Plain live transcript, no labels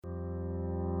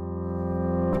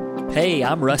Hey,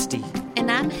 I'm Rusty. And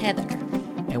I'm Heather.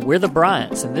 And we're the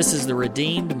Bryants, and this is the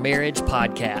Redeemed Marriage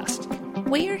Podcast.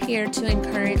 We are here to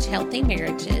encourage healthy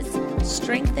marriages,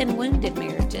 strengthen wounded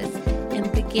marriages, and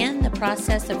begin the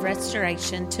process of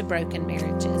restoration to broken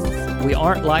marriages. We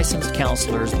aren't licensed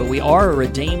counselors, but we are a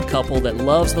redeemed couple that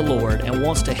loves the Lord and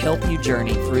wants to help you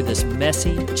journey through this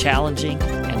messy, challenging,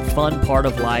 and fun part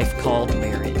of life called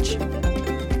marriage.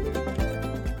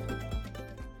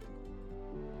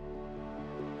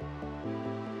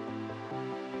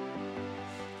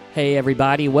 Hey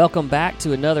everybody, welcome back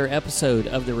to another episode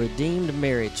of the Redeemed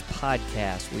Marriage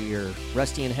Podcast. We are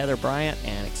Rusty and Heather Bryant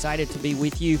and excited to be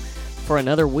with you for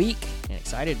another week and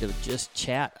excited to just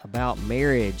chat about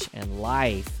marriage and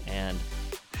life and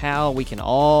how we can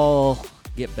all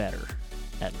get better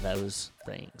at those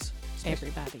things.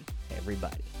 Everybody,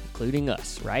 including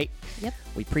us, right? Yep.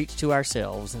 We preach to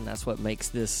ourselves, and that's what makes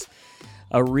this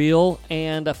a real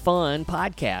and a fun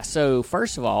podcast. So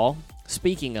first of all,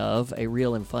 speaking of a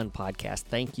real and fun podcast,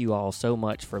 thank you all so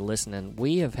much for listening.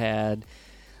 We have had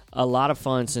a lot of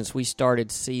fun since we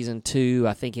started season 2.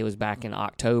 I think it was back in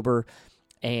October,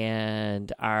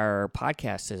 and our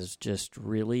podcast has just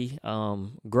really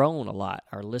grown a lot.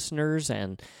 Our listeners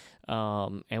and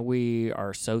we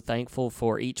are so thankful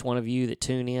for each one of you that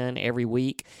tune in every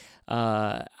week.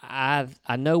 I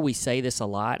know we say this a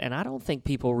lot, and I don't think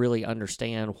people really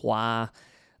understand why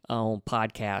on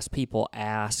podcasts people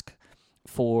ask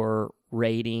for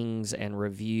ratings and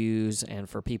reviews and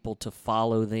for people to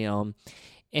follow them.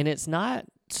 And it's not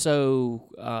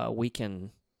so we can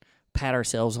pat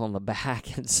ourselves on the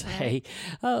back and say,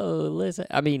 oh, listen.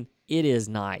 I mean, it is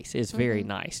nice. It's very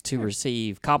nice to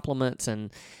receive compliments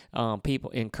and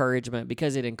people encouragement,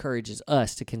 because it encourages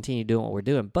us to continue doing what we're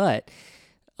doing. But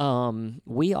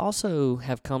we also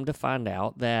have come to find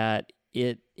out that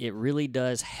it really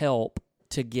does help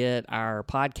to get our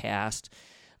podcast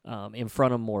in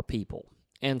front of more people.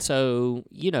 And so,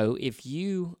 if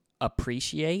you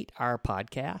appreciate our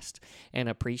podcast and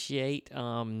appreciate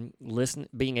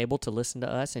being able to listen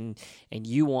to us, and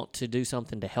you want to do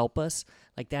something to help us,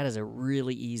 like that is a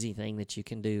really easy thing that you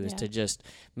can do, is to just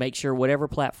make sure whatever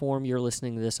platform you're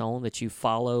listening to this on, that you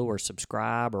follow or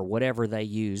subscribe or whatever they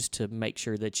use to make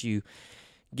sure that you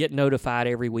get notified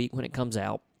every week when it comes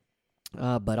out.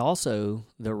 But also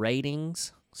the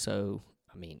ratings. So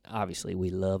I mean, obviously, we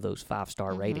love those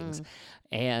 5-star ratings,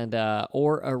 and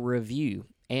or a review.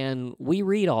 And we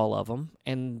read all of them,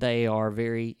 and they are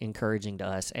very encouraging to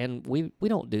us. And we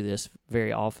don't do this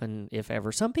very often, if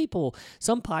ever. Some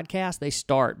podcasts, they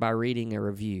start by reading a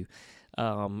review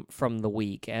from the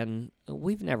week, and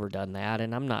we've never done that,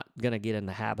 and I'm not going to get in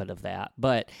the habit of that.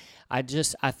 But I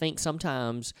think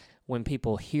sometimes when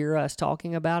people hear us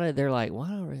talking about it, they're like,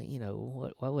 well,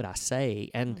 what would I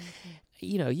say? And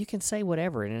you can say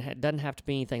whatever, and it doesn't have to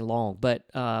be anything long. But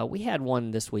we had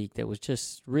one this week that was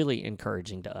just really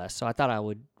encouraging to us. So I thought I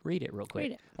would read it real quick.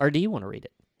 Read it. Or do you want to read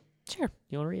it? Sure.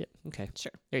 You want to read it? Okay.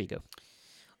 Sure. There you go.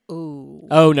 Ooh.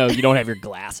 Oh, no, you don't have your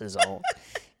glasses on.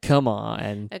 Come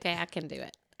on. Okay, I can do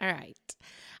it. All right.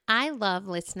 I love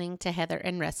listening to Heather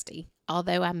and Rusty.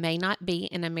 Although I may not be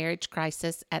in a marriage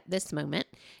crisis at this moment,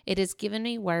 it has given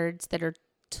me words that are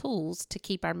tools to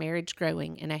keep our marriage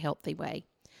growing in a healthy way.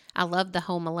 I love the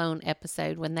Home Alone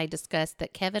episode when they discussed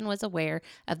that Kevin was aware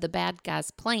of the bad guy's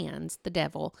plans, the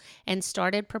devil, and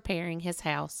started preparing his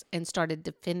house and started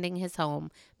defending his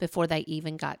home before they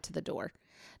even got to the door.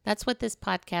 That's what this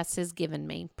podcast has given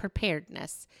me,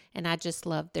 preparedness, and I just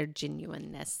love their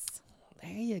genuineness.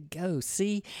 There you go.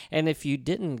 See, and if you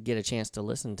didn't get a chance to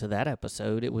listen to that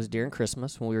episode, it was during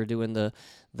Christmas when we were doing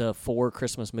the 4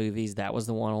 Christmas movies. That was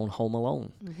the one on Home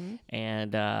Alone.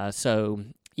 And so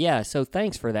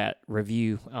thanks for that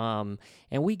review. And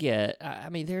we get,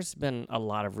 there's been a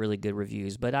lot of really good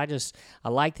reviews, but I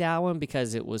like that one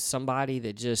because it was somebody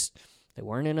that they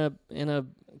weren't in a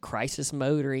crisis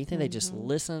mode or anything. They just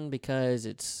listen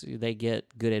because they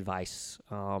get good advice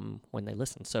when they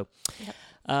listen. So,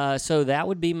 so that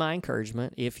would be my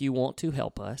encouragement. If you want to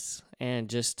help us and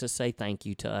just to say thank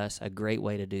you to us, a great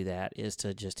way to do that is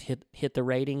to just hit the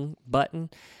rating button.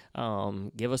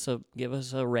 Give us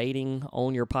a rating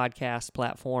on your podcast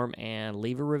platform and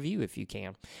leave a review if you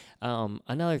can.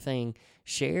 Another thing,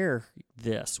 share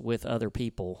this with other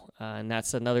people. And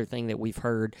that's another thing that we've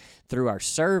heard through our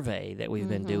survey that we've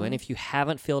been doing. If you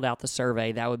haven't filled out the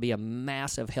survey, that would be a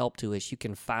massive help to us. You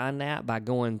can find that by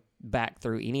going back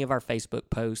through any of our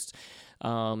Facebook posts,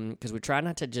 because we try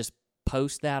not to just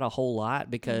post that a whole lot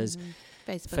because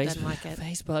Facebook doesn't like it.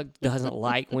 Facebook doesn't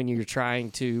like when you're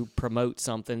trying to promote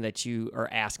something that you are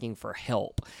asking for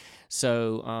help.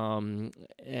 So,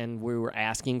 and we were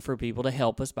asking for people to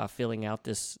help us by filling out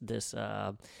this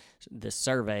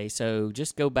survey. So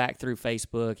just go back through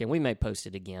Facebook, and we may post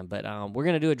it again. But we're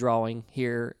going to do a drawing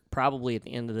here probably at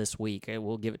the end of this week.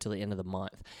 We'll give it to the end of the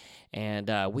month. And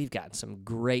we've gotten some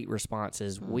great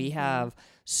responses. Mm-hmm. We have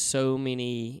so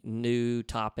many new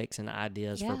topics and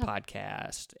ideas for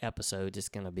podcast episodes. It's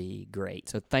going to be great.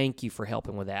 So thank you for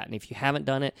helping with that. And if you haven't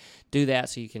done it, do that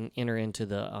so you can enter into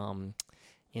the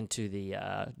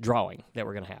drawing that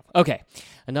we're going to have. Okay,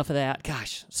 enough of that.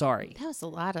 Gosh, sorry. That was a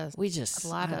lot of housekeeping.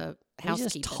 We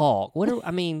just talk.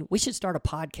 We should start a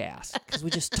podcast because we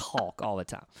just talk all the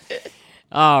time.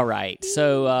 All right,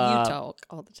 so you talk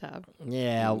all the time.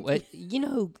 Yeah,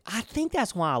 I think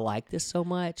that's why I like this so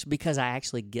much because I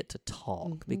actually get to talk.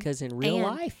 Mm-hmm. Because in real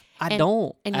life, I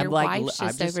don't. And your wife's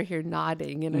just over here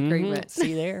nodding in agreement.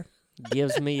 See there?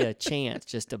 Gives me a chance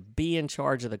just to be in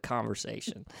charge of the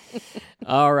conversation.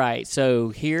 All right,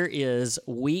 so here is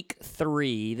week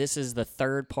 3. This is the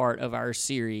third part of our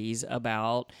series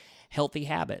about healthy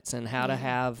habits and how to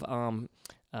have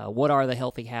what are the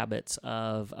healthy habits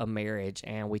of a marriage.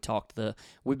 And we've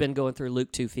been going through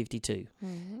Luke 2:52,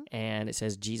 and it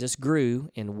says Jesus grew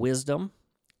in wisdom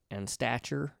and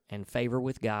stature and favor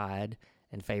with God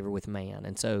and favor with man.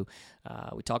 And so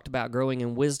we talked about growing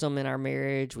in wisdom in our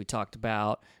marriage. We talked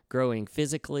about growing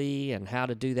physically and how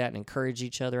to do that and encourage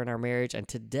each other in our marriage. And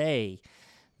today,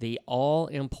 the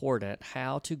all-important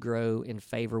how to grow in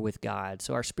favor with God,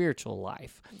 so our spiritual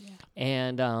life. Yeah.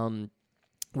 And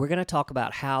we're going to talk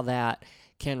about how that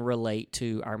can relate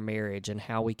to our marriage and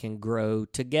how we can grow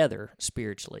together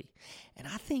spiritually. And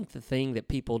I think the thing that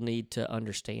people need to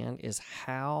understand is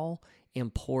how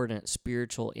important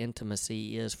spiritual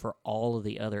intimacy is for all of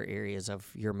the other areas of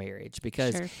your marriage.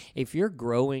 Because if you're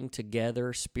growing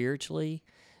together spiritually,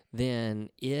 then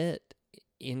it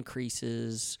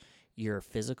increases your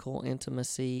physical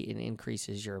intimacy, it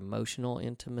increases your emotional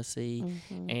intimacy,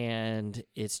 and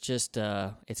it's just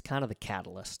it's kind of the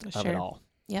catalyst of it all.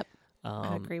 Yep.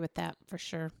 I agree with that for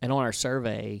sure. And on our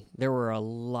survey, there were a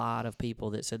lot of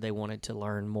people that said they wanted to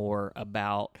learn more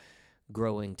about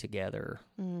growing together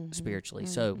spiritually.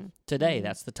 So today,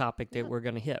 that's the topic that we're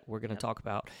going to hit. We're going to talk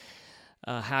about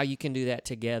how you can do that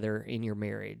together in your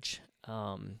marriage.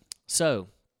 So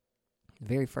the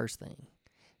very first thing,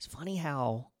 it's funny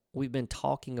how we've been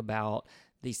talking about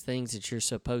these things that you're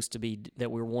supposed to be,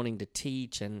 that we're wanting to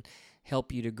teach and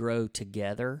help you to grow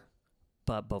together.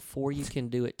 But before you can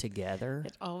do it together,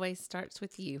 it always starts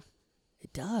with you.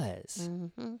 It does.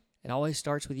 Mm-hmm. It always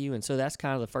starts with you. And so that's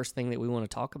kind of the first thing that we want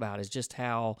to talk about is just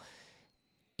how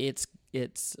it's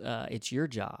your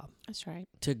job. That's right.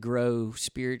 To grow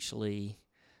spiritually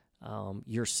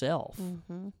yourself.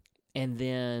 Mm-hmm. And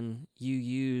then you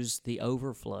use the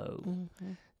overflow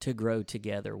to grow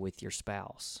together with your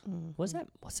spouse. Mm-hmm. What's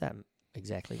that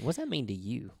exactly? What's that mean to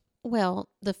you? Well,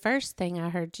 the first thing I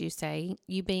heard you say,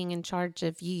 you being in charge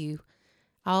of you,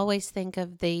 I always think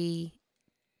of the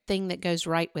thing that goes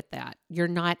right with that. You're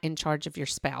not in charge of your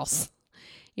spouse.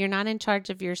 You're not in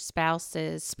charge of your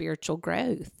spouse's spiritual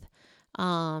growth.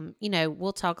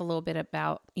 We'll talk a little bit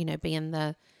about, being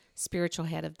the spiritual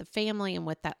head of the family and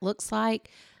what that looks like.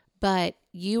 But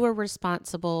you are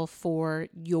responsible for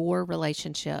your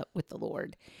relationship with the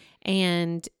Lord.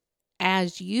 And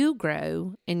as you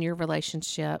grow in your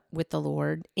relationship with the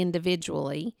Lord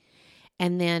individually,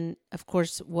 and then, of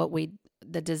course,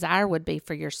 the desire would be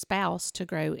for your spouse to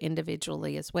grow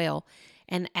individually as well.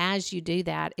 And as you do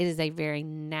that, it is a very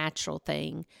natural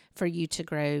thing for you to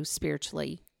grow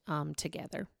spiritually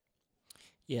together.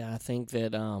 Yeah, I think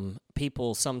that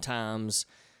people sometimes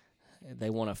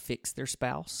they want to fix their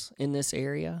spouse in this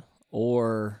area,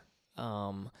 or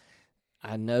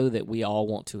I know that we all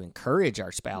want to encourage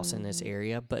our spouse in this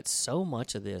area, but so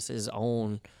much of this is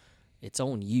on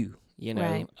you,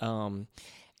 Right.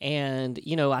 And,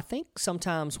 I think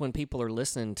sometimes when people are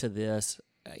listening to this,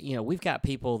 we've got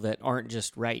people that aren't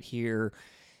just right here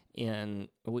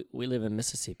we live in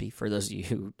Mississippi, for those of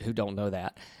you who don't know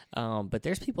that. But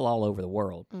there's people all over the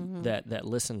world that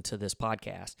listen to this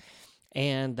podcast.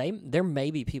 And there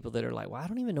may be people that are like, well, I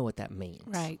don't even know what that means.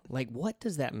 Right. Like, what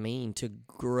does that mean to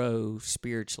grow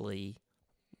spiritually,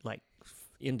 like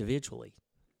individually?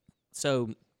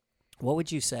 So what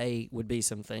would you say would be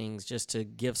some things just to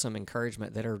give some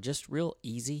encouragement that are just real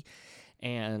easy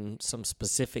and some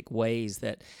specific ways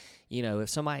that, if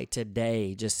somebody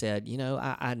today just said,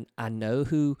 I know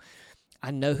who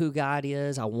I know who God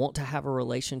is. I want to have a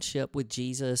relationship with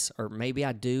Jesus, or maybe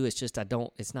I do. It's just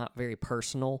it's not very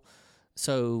personal.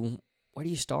 So where do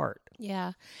you start?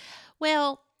 Yeah.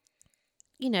 Well,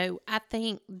 I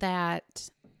think that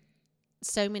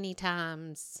so many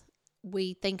times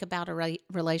we think about a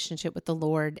relationship with the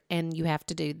Lord, and you have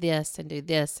to do this and do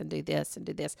this and do this and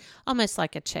do this, almost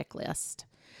like a checklist.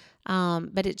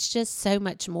 But it's just so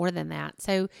much more than that.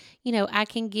 So, I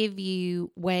can give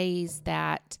you ways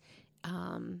that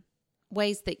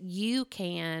you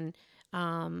can,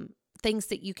 things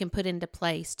that you can put into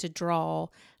place to draw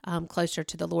closer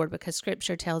to the Lord, because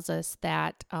Scripture tells us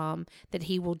that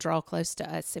He will draw close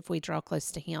to us if we draw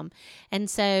close to Him. And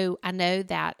so I know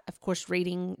that, of course,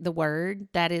 reading the Word,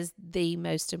 that is the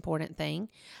most important thing.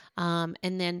 And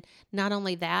then not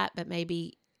only that, but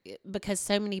maybe because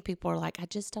so many people are like, I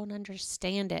just don't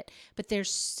understand it. But there's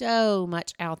so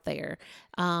much out there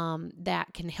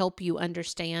that can help you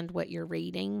understand what you're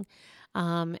reading.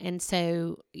 And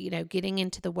so, getting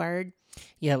into the Word.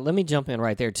 Yeah, let me jump in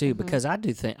right there too, because I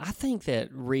think that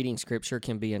reading Scripture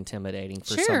can be intimidating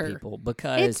for some people,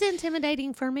 because it's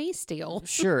intimidating for me still.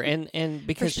 Sure, and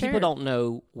because people don't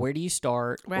know, where do you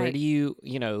start? Right. Where do you,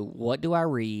 what do I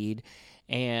read?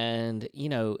 And,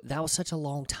 that was such a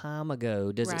long time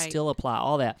ago. Does it still apply?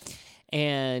 All that.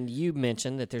 And you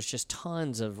mentioned that there's just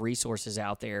tons of resources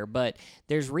out there, but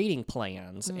there's reading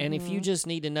plans. And if you just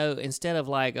need to know, instead of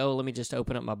like, oh, let me just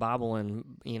open up my Bible and,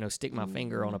 stick my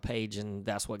finger on a page and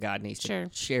that's what God needs to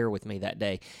share with me that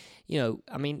day.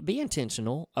 Be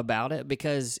intentional about it,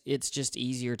 because it's just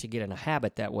easier to get in a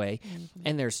habit that way.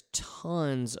 And there's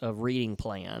tons of reading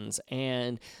plans.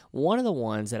 And one of the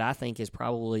ones that I think is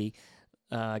probably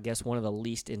I guess one of the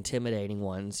least intimidating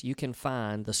ones, you can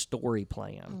find the story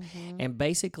plan. And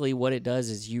basically what it does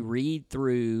is you read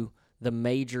through the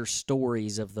major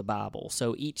stories of the Bible.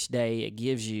 So each day it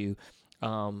gives you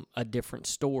a different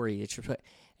story that you're.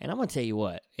 And I'm going to tell you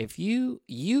what, if you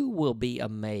will be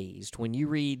amazed when you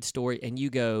read story and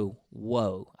you go,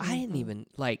 whoa, I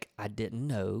didn't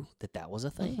know that was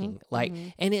a thing.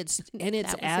 And it's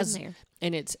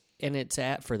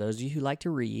for those of you who like to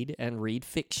read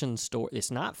fiction stories. It's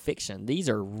not fiction. These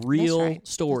are real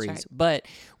stories. But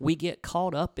we get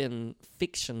caught up in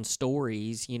fiction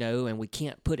stories, and we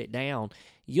can't put it down.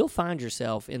 You'll find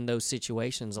yourself in those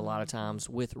situations a lot of times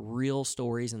with real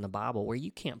stories in the Bible where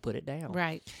you can't put it down.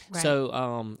 Right. So,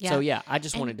 I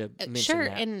just wanted to mention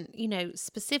that. And,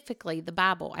 specifically the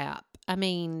Bible app. I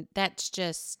mean, that's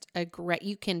just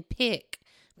you can pick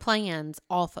plans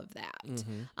off of that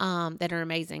that are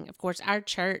amazing. Of course, our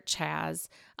church has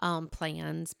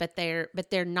plans, but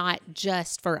they're not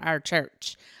just for our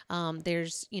church.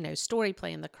 There's story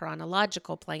plan, the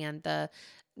chronological plan, the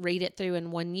read it through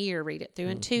in 1 year, read it through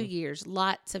in 2 years,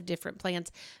 lots of different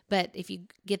plans. But if you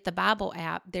get the Bible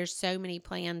app, there's so many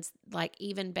plans, like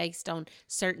even based on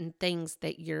certain things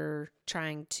that you're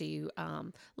trying to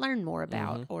learn more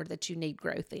about or that you need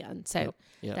growth in. So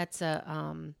that's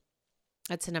an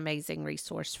amazing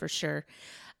resource for sure.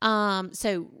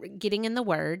 So getting in the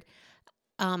Word,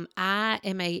 I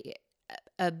am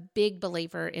a big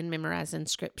believer in memorizing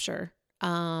Scripture.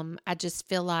 I just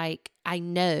feel like I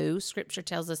know Scripture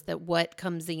tells us that what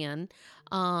comes in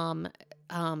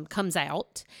comes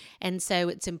out, and so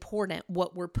it's important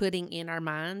what we're putting in our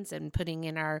minds and putting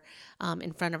in our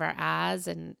in front of our eyes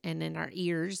and in our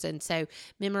ears. And so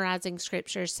memorizing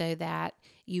Scripture so that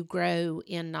you grow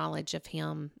in knowledge of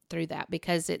Him through that,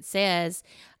 because it says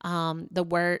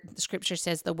Scripture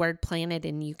says the word planted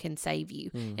in you can save you,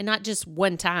 and not just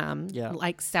one time,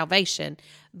 like salvation,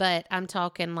 but I'm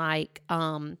talking like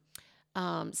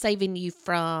saving you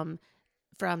from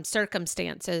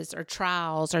circumstances or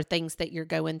trials or things that you're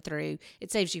going through.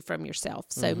 It saves you from yourself.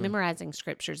 So memorizing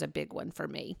Scripture is a big one for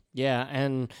me. Yeah,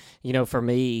 and for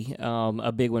me,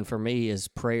 a big one for me is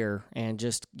prayer and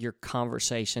just your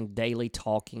conversation, daily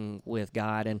talking with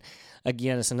God. And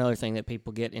again, it's another thing that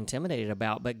people get intimidated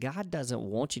about, but God doesn't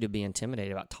want you to be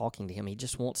intimidated about talking to Him. He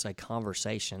just wants a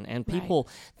conversation. And people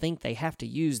think they have to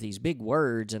use these big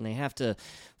words and they have to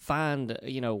find,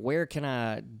 where can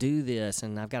I do this?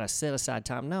 And I've got to set aside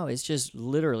time. No, it's just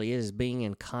literally is being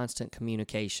in constant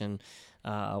communication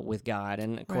with God.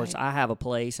 And of course, I have a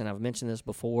place, and I've mentioned this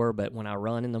before, but when I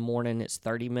run in the morning, it's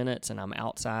 30 minutes, and I'm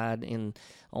outside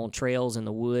on trails in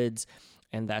the woods,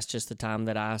 and that's just the time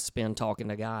that I spend talking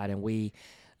to God. And we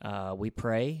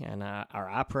pray, and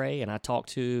I pray, and I talk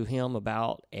to Him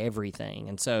about everything.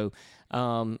 And so,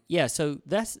 so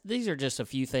these are just a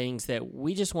few things that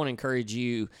we just want to encourage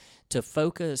you to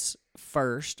focus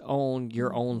first on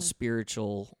your own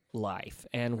spiritual life.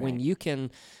 And when Right. you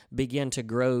can begin to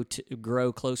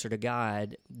grow closer to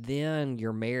God, then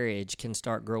your marriage can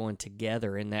start growing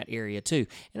together in that area too.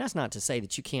 And that's not to say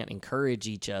that you can't encourage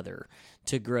each other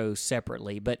to grow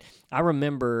separately. But I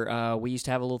remember we used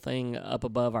to have a little thing up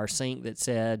above our sink that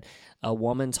said a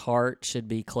woman's heart should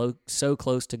be so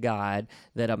close to God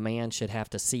that a man should have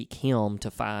to seek him to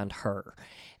find her.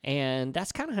 And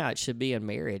that's kind of how it should be in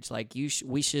marriage. Like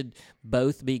we should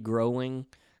both be growing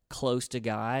close to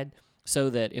God, so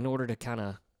that in order to kind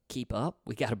of keep up,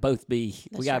 we got to both be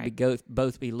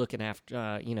both be looking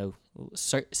after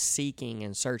seeking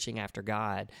and searching after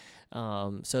God,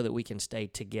 so that we can stay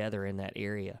together in that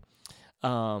area.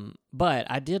 But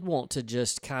I did want to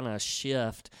just kind of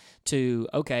shift to,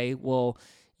 okay, well,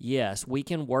 yes, we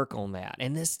can work on that.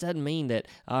 And this doesn't mean that,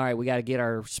 all right, we got to get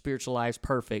our spiritual lives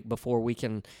perfect before we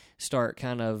can start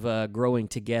kind of growing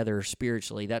together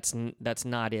spiritually. That's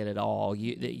not it at all.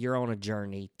 You're on a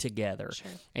journey together.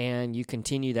 Sure. And you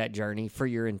continue that journey for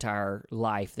your entire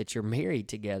life that you're married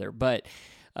together. But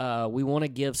we want to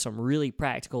give some really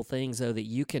practical things, though, that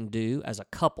you can do as a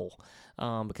couple,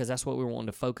 because that's what we're wanting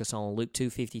to focus on, Luke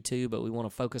 2:52, but we want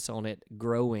to focus on it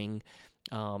growing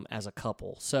as a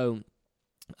couple. So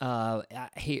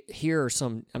here are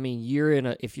some,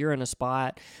 if you're in a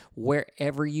spot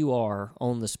wherever you are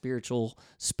on the spiritual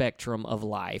spectrum of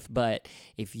life, but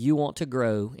if you want to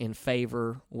grow in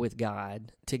favor with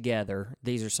God together,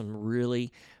 these are some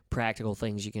really practical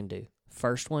things you can do.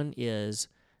 First one is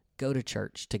go to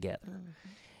church together.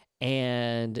 Mm-hmm.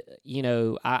 And,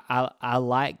 I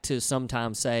like to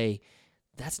sometimes say,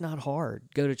 that's not hard.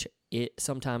 Go to church.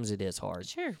 Sometimes it is hard.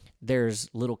 Sure. There's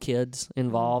little kids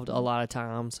involved a lot of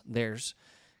times. There's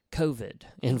COVID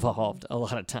involved a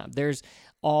lot of times. There's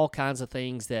all kinds of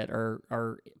things that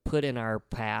are put in our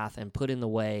path and put in the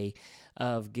way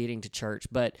of getting to church.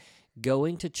 But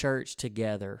going to church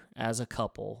together as a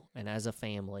couple and as a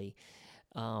family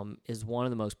is one of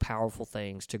the most powerful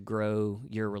things to grow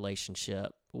your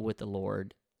relationship with the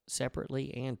Lord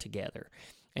separately and together.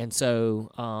 And so,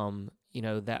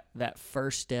 that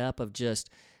first step of just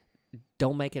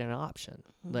don't make it an option.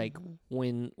 Mm-hmm. Like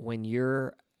when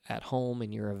you're at home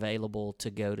and you're available to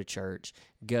go to church,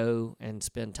 go and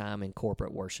spend time in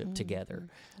corporate worship together.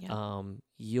 Yeah.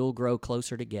 You'll grow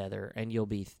closer together, and you'll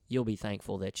be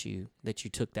thankful that you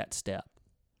took that step.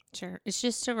 Sure. It's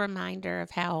just a reminder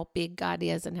of how big God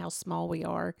is and how small we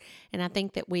are. And I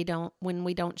think that when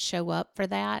we don't show up for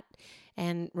that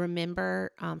and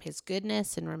remember His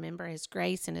goodness and remember His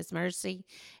grace and His mercy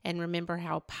and remember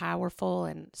how powerful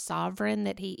and sovereign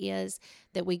that He is,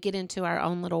 that we get into our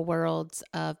own little worlds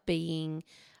of being,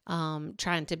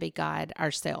 trying to be God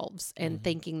ourselves and mm-hmm.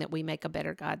 thinking that we make a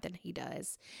better God than He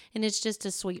does. And it's just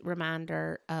a sweet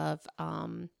reminder of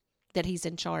that He's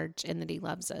in charge and that He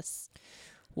loves us.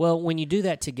 Well, when you do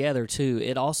that together, too,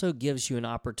 it also gives you an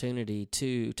opportunity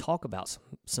to talk about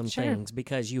some sure. things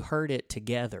because you heard it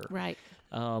together. Right.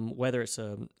 Whether it's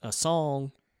a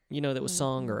song, that was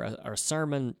sung or a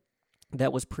sermon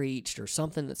that was preached or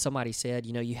something that somebody said,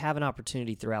 you have an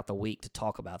opportunity throughout the week to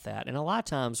talk about that. And a lot of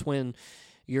times when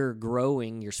you're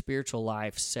growing your spiritual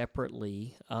life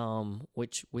separately,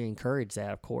 which we encourage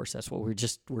that, of course, that's what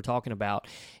we're talking about.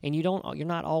 And you're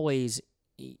not always,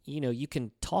 you can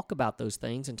talk about those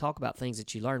things and talk about things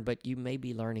that you learn, but you may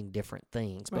be learning different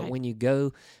things. But when you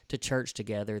go to church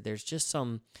together, there's just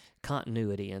some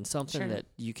continuity and something sure. that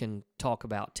you can talk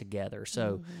about together.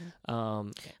 So,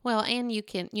 well, and you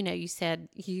can, you said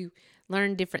you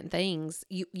learn different things.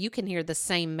 You can hear the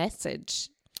same message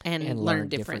and learn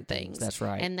different things. That's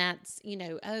right. And that's,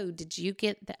 oh, did you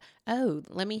get that? Oh,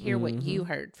 let me hear what you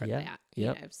heard from that.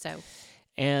 Yep. So.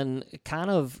 And kind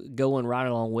of going right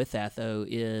along with that, though,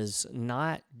 is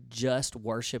not just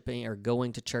worshiping or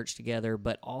going to church together,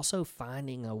 but also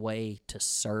finding a way to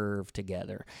serve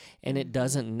together. And it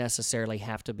doesn't necessarily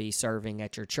have to be serving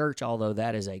at your church, although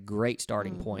that is a great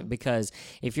starting point. Because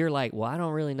if you're like, well, I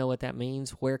don't really know what that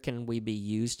means, where can we be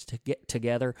used to get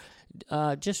together?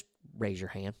 Just raise your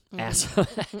hand.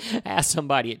 Ask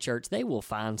somebody at church. They will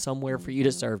find somewhere for you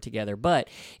to serve together. But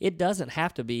it doesn't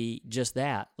have to be just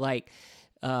that. Like,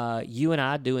 you and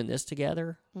I doing this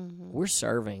together, we're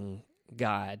serving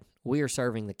God. We are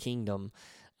serving the kingdom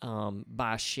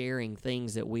by sharing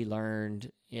things that we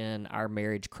learned in our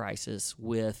marriage crisis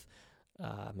with,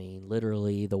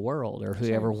 literally the world or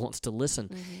whoever wants to listen.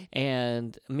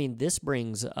 And, this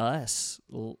brings us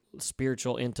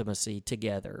spiritual intimacy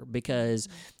together because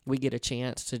we get a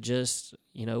chance to just,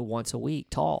 once a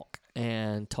week talk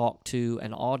to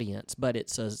an audience, but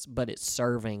it's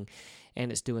serving and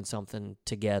it's doing something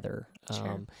together.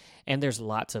 Sure. And there's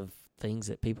lots of things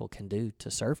that people can do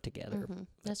to serve together.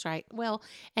 That's right. Well,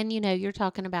 and you're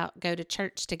talking about go to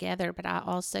church together, but I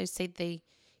also see the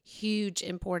huge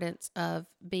importance of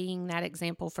being that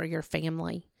example for your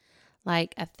family.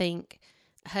 Like, I think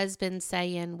husband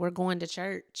saying, we're going to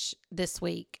church this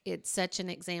week, it's such an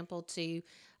example to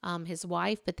his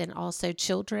wife, but then also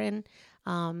children,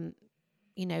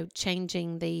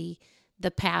 changing the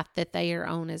path that they are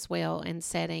on as well, and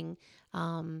setting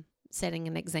an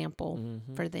example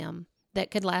for them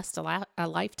that could last a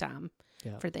lifetime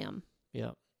for them.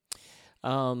 Yeah.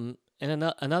 And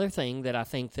another thing that I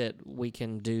think that we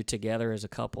can do together as a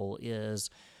couple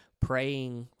is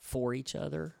praying for each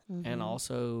other and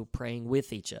also praying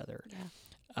with each other.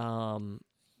 Yeah.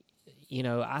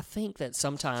 I think that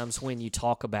sometimes when you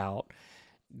talk about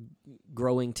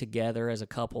growing together as a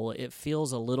couple, it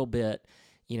feels a little bit,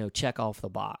 check off the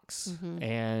box.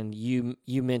 And you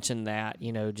mentioned that,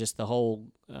 just the whole,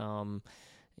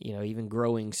 even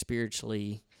growing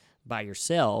spiritually by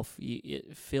yourself,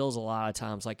 it feels a lot of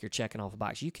times like you're checking off a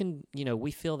box. You can, we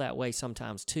feel that way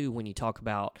sometimes too when you talk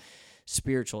about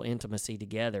spiritual intimacy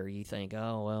together. You think,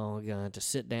 oh, well, we're going to have to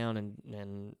sit down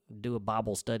and do a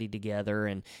Bible study together.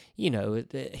 And,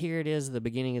 here it is, the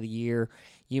beginning of the year.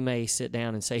 You may sit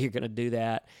down and say you're going to do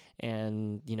that.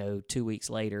 And, 2 weeks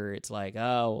later, it's like,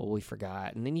 oh, well, we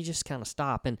forgot. And then you just kind of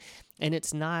stop. And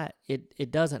it's not,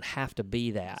 it doesn't have to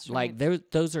be that. Right. Like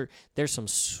there's some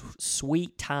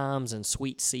sweet times and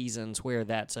sweet seasons where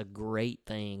that's a great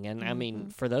thing. And I mean,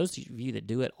 for those of you that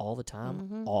do it all the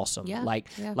time, awesome. Yeah.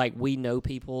 Like we know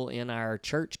people in our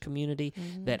church community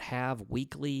that have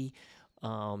weekly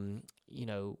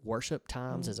worship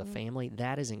times as a family.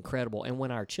 That is incredible. And when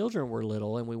our children were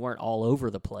little and we weren't all over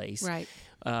the place, right,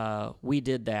 we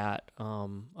did that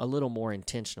a little more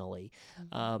intentionally.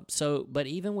 But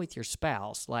even with your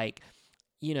spouse, like,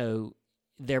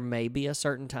 there may be a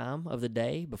certain time of the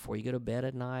day before you go to bed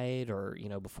at night or,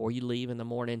 before you leave in the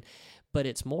morning, but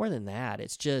it's more than that.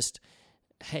 It's just,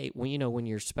 hey, when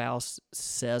your spouse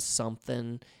says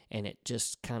something and it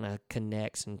just kind of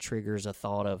connects and triggers a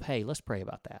thought of, hey, let's pray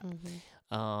about that.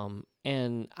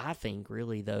 And I think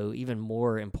really, though, even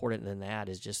more important than that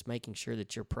is just making sure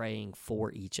that you're praying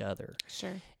for each other.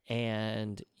 Sure.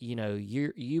 And,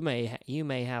 you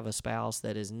may have a spouse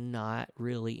that is not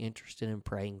really interested in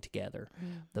praying together.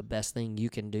 The best thing you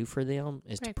can do for them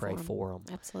is to pray for them.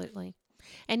 Absolutely.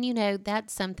 And,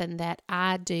 that's something that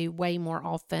I do way more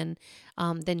often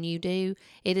than you do.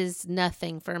 It is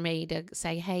nothing for me to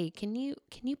say, hey, can you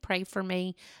pray for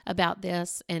me about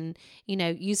this? And,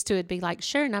 used to it'd be like,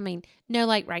 sure. And I mean, no,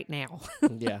 like right now.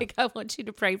 Yeah. Like, I want you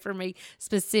to pray for me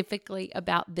specifically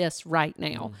about this right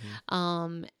now.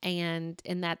 And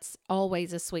that's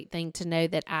always a sweet thing to know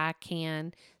that I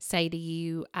can say to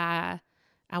you, I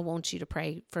want you to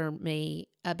pray for me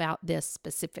about this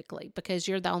specifically because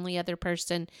you're the only other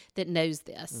person that knows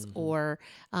this or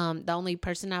the only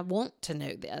person I want to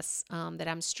know this, that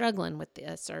I'm struggling with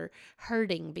this or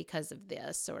hurting because of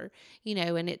this or,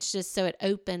 and it's just so it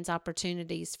opens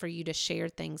opportunities for you to share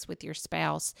things with your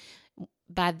spouse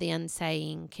by then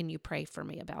saying, can you pray for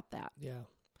me about that? Yeah.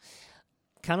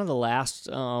 Kind of the last,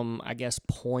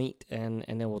 point, and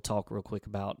then we'll talk real quick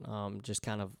about just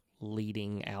kind of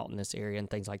leading out in this area and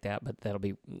things like that, but that'll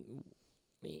be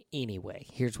anyway.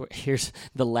 Here's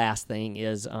the last thing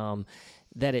is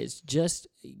that it's just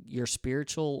your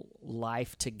spiritual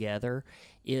life together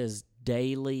is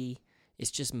daily.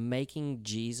 It's just making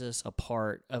Jesus a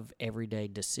part of everyday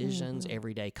decisions,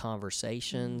 everyday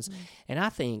conversations. And I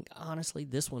think, honestly,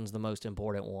 this one's the most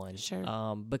important one.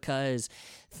 Sure. Because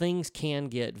things can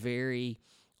get very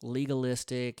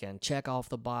legalistic and check off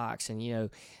the box and,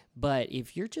 but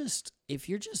if you're just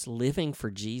living for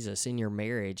Jesus in your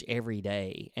marriage every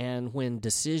day, and when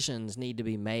decisions need to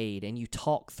be made and you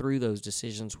talk through those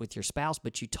decisions with your spouse,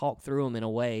 but you talk through them in a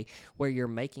way where you're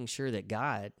making sure that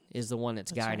God is the one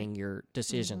that's guiding your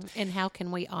decisions. And how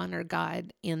can we honor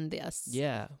God in this?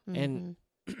 Yeah. And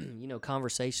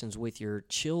conversations with your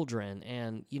children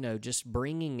and, just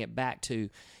bringing it back to,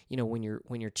 when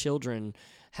your children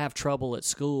have trouble at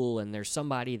school and there's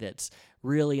somebody that's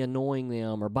really annoying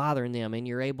them or bothering them, and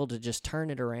you're able to just turn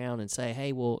it around and say,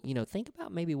 hey, well, think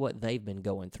about maybe what they've been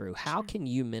going through. How can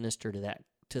you minister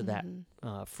to that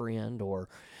friend or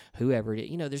whoever it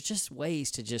is? There's just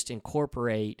ways to just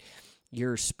incorporate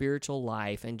your spiritual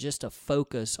life and just to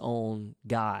focus on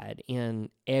God in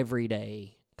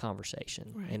everyday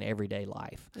conversation in everyday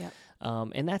life. Yep.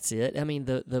 And that's it. I mean,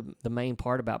 the main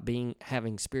part about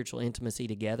having spiritual intimacy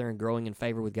together and growing in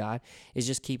favor with God is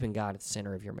just keeping God at the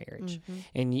center of your marriage.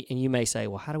 And you may say,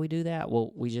 well, how do we do that?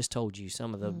 Well, we just told you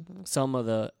some of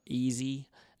the easy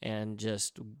and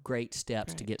just great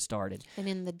steps to get started. And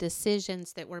in the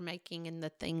decisions that we're making and the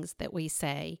things that we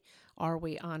say, are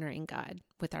we honoring God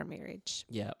with our marriage?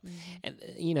 Yeah. And,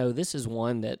 this is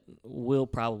one that we'll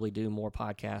probably do more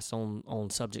podcasts on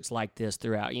subjects like this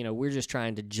throughout. We're just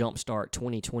trying to jumpstart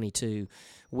 2022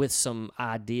 with some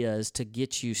ideas to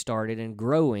get you started and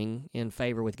growing in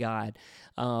favor with God.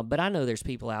 But I know there's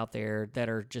people out there that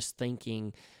are just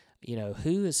thinking,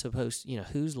 who is supposed,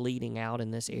 who's leading out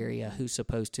in this area, who's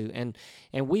supposed to, and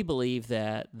we believe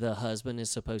that the husband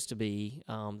is supposed to be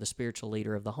the spiritual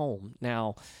leader of the home.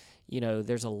 Now,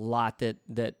 there's a lot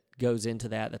that goes into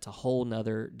that. That's a whole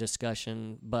nother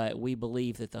discussion, but we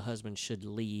believe that the husband should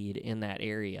lead in that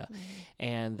area,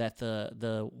 and that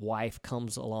the wife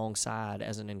comes alongside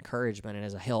as an encouragement and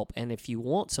as a help. And if you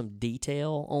want some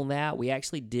detail on that, we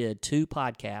actually did 2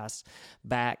 podcasts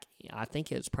back, I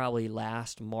think it's probably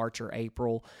last March or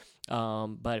April,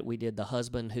 but we did the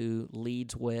husband who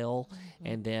leads well,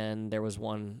 and then there was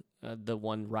one, the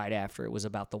one right after it was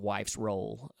about the wife's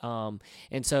role.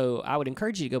 And so I would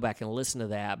encourage you to go back and listen to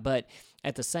that. But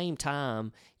at the same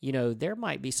time, there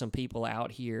might be some people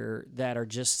out here that are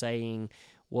just saying,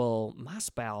 well, my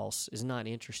spouse is not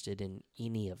interested in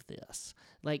any of this.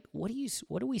 Like, what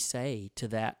do we say to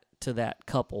that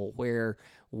couple where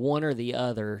one or the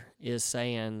other is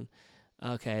saying,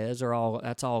 okay,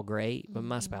 that's all great, but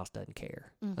my spouse doesn't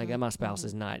care. Like, my spouse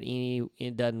is not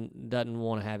it doesn't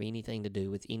want to have anything to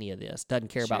do with any of this. Doesn't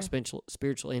care about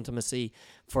spiritual intimacy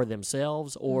for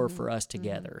themselves or for us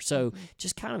together. So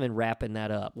just kind of in wrapping that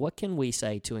up, what can we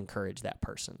say to encourage that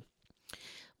person?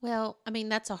 Well, I mean,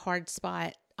 that's a hard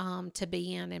spot to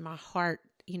be in, and my heart,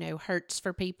 hurts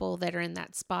for people that are in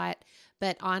that spot.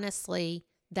 But honestly,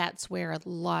 that's where a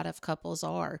lot of couples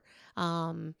are.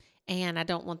 And I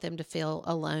don't want them to feel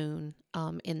alone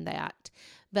in that.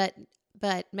 But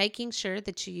making sure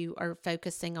that you are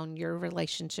focusing on your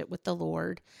relationship with the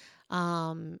Lord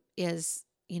is,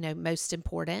 most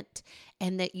important,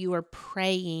 and that you are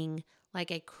praying like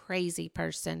a crazy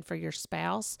person for your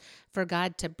spouse, for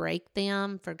God to break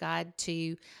them, for God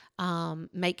to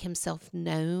make himself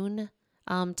known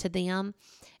to them.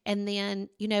 And then,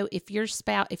 if you're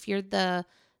the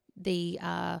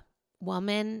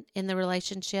woman in the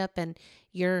relationship and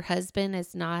your husband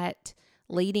is not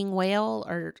leading well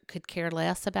or could care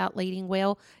less about leading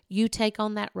well, you take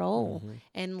on that role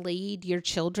and lead your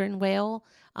children well.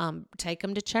 Take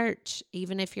them to church.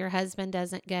 Even if your husband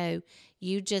doesn't go,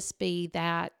 you just be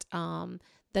that,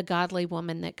 the godly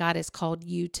woman that God has called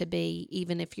you to be,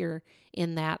 even if you're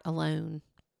in that alone.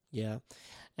 Yeah.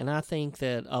 And I think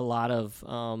that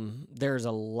there's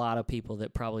a lot of people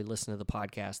that probably listen to the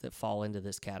podcast that fall into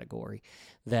this category,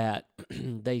 that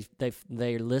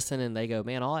they listen and they go,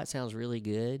 man, all that sounds really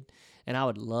good, and I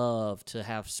would love to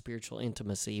have spiritual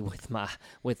intimacy with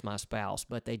my spouse,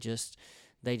 but they just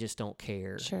don't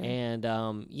care. Sure. And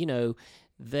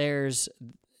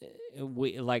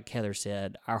we, like Heather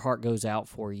said, our heart goes out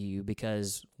for you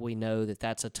because we know that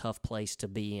that's a tough place to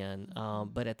be in.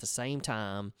 But at the same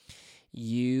time,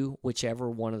 whichever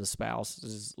one is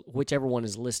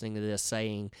listening to this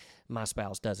saying, my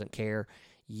spouse doesn't care,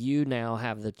 you now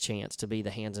have the chance to be the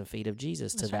hands and feet of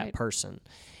Jesus to that person.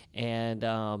 And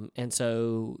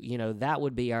so, that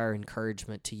would be our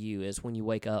encouragement to you, is when you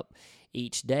wake up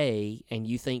each day and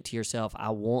you think to yourself,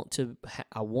 I want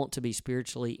to be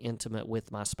spiritually intimate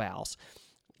with my spouse.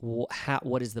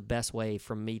 What is the best way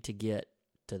for me to get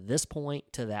to this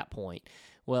point, to that point?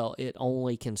 Well, it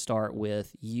only can start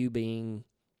with you being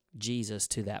Jesus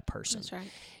to that person. That's right.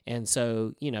 And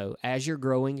so, as you're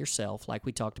growing yourself, like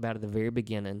we talked about at the very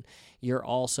beginning, you're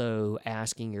also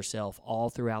asking yourself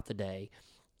all throughout the day,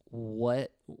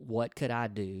 what could I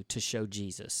do to show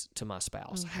Jesus to my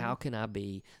spouse? How can I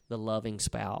be the loving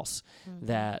spouse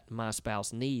that my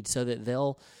spouse needs, so that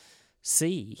they'll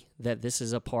see that this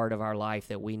is a part of our life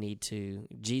that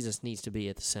Jesus needs to be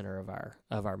at the center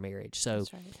of our marriage. So,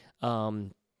 That's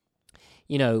right.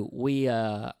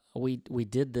 We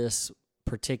did this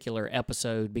particular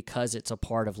episode because it's a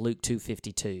part of Luke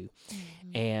 2:52,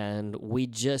 and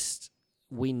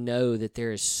we know that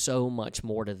there is so much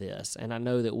more to this, and I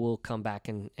know that we'll come back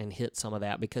and hit some of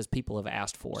that because people have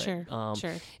asked for it.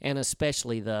 Sure. And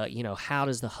especially how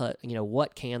does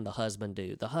what can the husband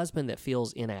do? The husband that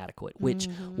feels inadequate, which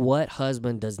what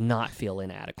husband does not feel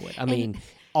inadequate? I mean,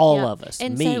 All of us.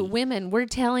 And me. so women, we're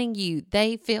telling you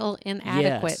they feel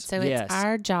inadequate. Yes, so yes. it's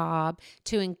our job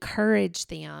to encourage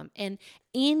them, and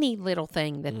any little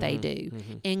thing that they do,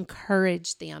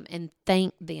 encourage them and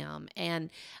thank them and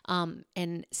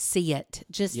see it.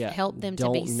 Just help them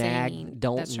to be seen.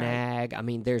 Don't That's nag. Right. I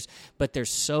mean, there's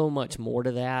so much more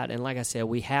to that. And like I said,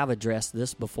 we have addressed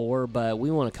this before, but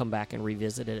we want to come back and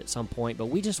revisit it at some point. But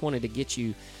we just wanted to get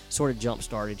you sort of jump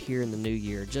started here in the new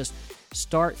year. Just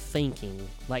start thinking,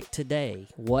 like today,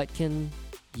 what can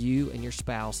you and your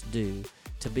spouse do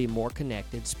to be more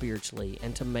connected spiritually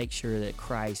and to make sure that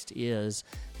Christ is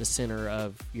the center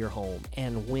of your home.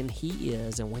 And when He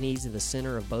is, and when He's the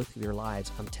center of both of your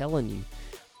lives, I'm telling you,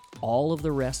 all of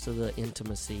the rest of the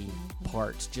intimacy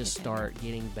parts just start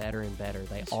getting better and better.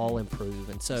 They all improve.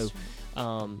 And so,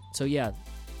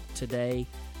 today,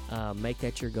 make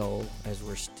that your goal as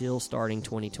we're still starting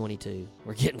 2022.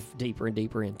 We're getting deeper and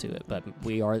deeper into it, but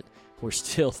we're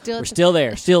still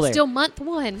there. Still month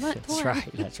one. That's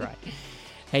right.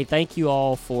 Hey, thank you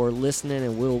all for listening,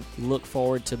 and we'll look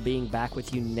forward to being back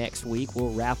with you next week. We'll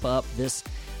wrap up this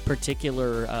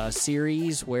particular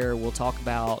series where we'll talk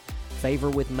about favor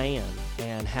with man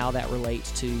and how that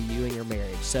relates to you and your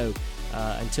marriage. So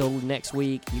until next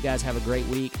week, you guys have a great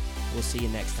week. We'll see you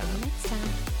next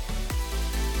time.